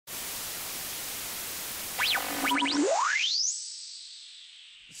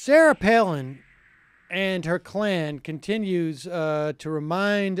Sarah Palin and her clan continues to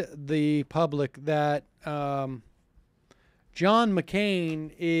remind the public that John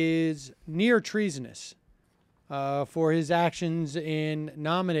McCain is near treasonous for his actions in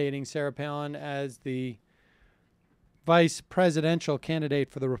nominating Sarah Palin as the vice presidential candidate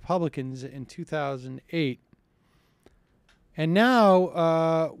for the Republicans in 2008. And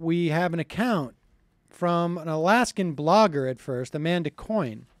now we have an account from an Alaskan blogger at first, Amanda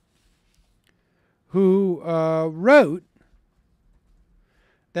Coyne, who wrote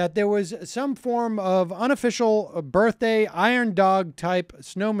that there was some form of unofficial birthday Iron Dog type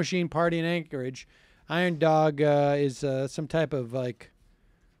snow machine party in Anchorage. Iron Dog is some type of like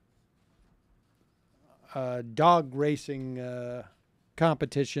dog racing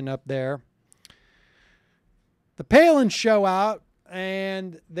competition up there. The Palins show out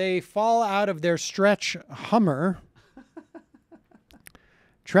and they fall out of their stretch Hummer.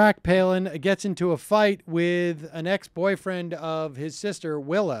 Track Palin gets into a fight with an ex-boyfriend of his sister,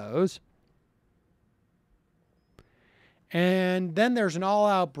 Willow's. And then there's an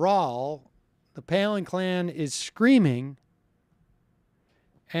all-out brawl. The Palin clan is screaming.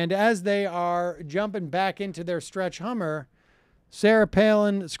 And as they are jumping back into their stretch Hummer, Sarah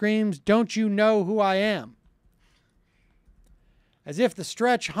Palin screams, "Don't you know who I am?" As if the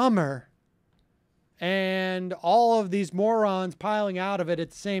stretch Hummer and all of these morons piling out of it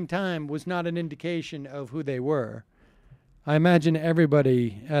at the same time was not an indication of who they were. I imagine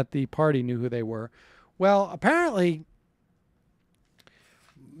everybody at the party knew who they were. Well, apparently,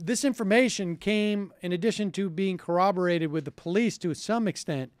 this information came, in addition to being corroborated with the police to some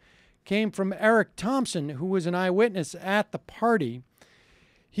extent, came from Eric Thompson, who was an eyewitness at the party.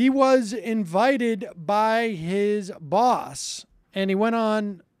 He was invited by his boss, and he went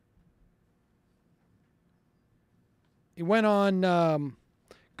on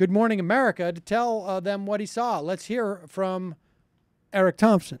Good Morning America to tell them what he saw. Let's hear from Eric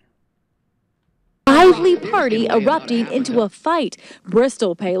Thompson. Lively party erupting into a fight.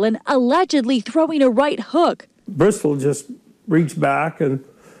 Bristol Palin allegedly throwing a right hook. Bristol just reached back and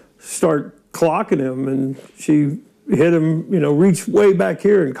started clocking him, and she hit him, reached way back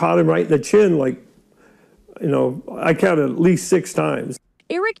here and caught him right in the chin, like, I counted at least 6 times.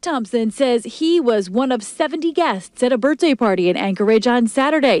 Eric Thompson says he was one of 70 guests at a birthday party in Anchorage on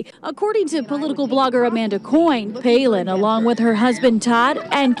Saturday. According to political blogger Amanda Coyne, Palin, along with her husband Todd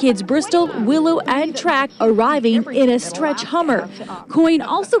and kids Bristol, Willow, and Track, arriving in a stretch Hummer. Coyne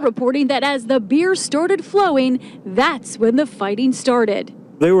also reporting that as the beer started flowing, that's when the fighting started.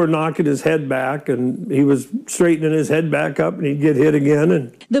 They were knocking his head back, and he was straightening his head back up, and he'd get hit again.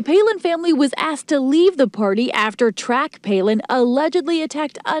 And the Palin family was asked to leave the party after Track Palin allegedly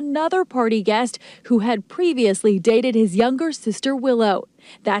attacked another party guest who had previously dated his younger sister, Willow.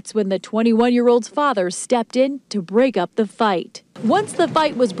 That's when the 21-year-old's father stepped in to break up the fight. Once the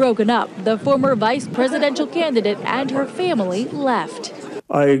fight was broken up, the former vice presidential candidate and her family left.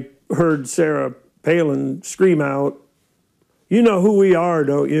 I heard Sarah Palin scream out, "You know who we are,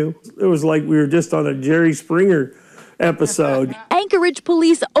 don't you?" It was like we were just on a Jerry Springer episode. Anchorage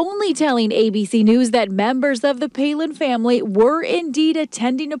police only telling ABC News that members of the Palin family were indeed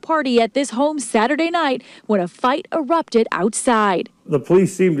attending a party at this home Saturday night when a fight erupted outside. The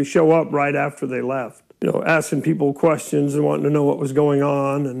police seemed to show up right after they left, asking people questions and wanting to know what was going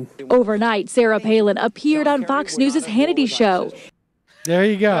on. And overnight, Sarah Palin appeared on Fox News' Hannity show. There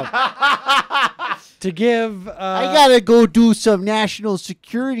you go. To give... I got to go do some national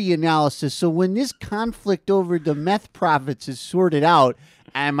security analysis. So when this conflict over the meth profits is sorted out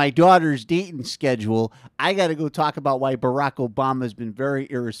and my daughter's dating schedule, I got to go talk about why Barack Obama has been very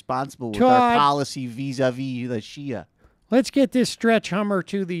irresponsible with our policy vis-a-vis the Shia. Let's get this stretch Hummer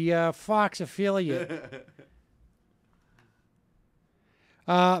to the Fox affiliate.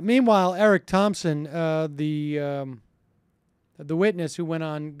 Meanwhile, Eric Thompson, the witness who went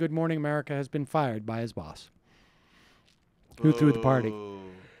on Good Morning America, has been fired by his boss, who threw the party.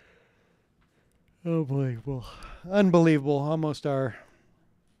 Unbelievable. Unbelievable. Almost our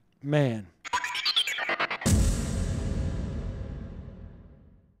man.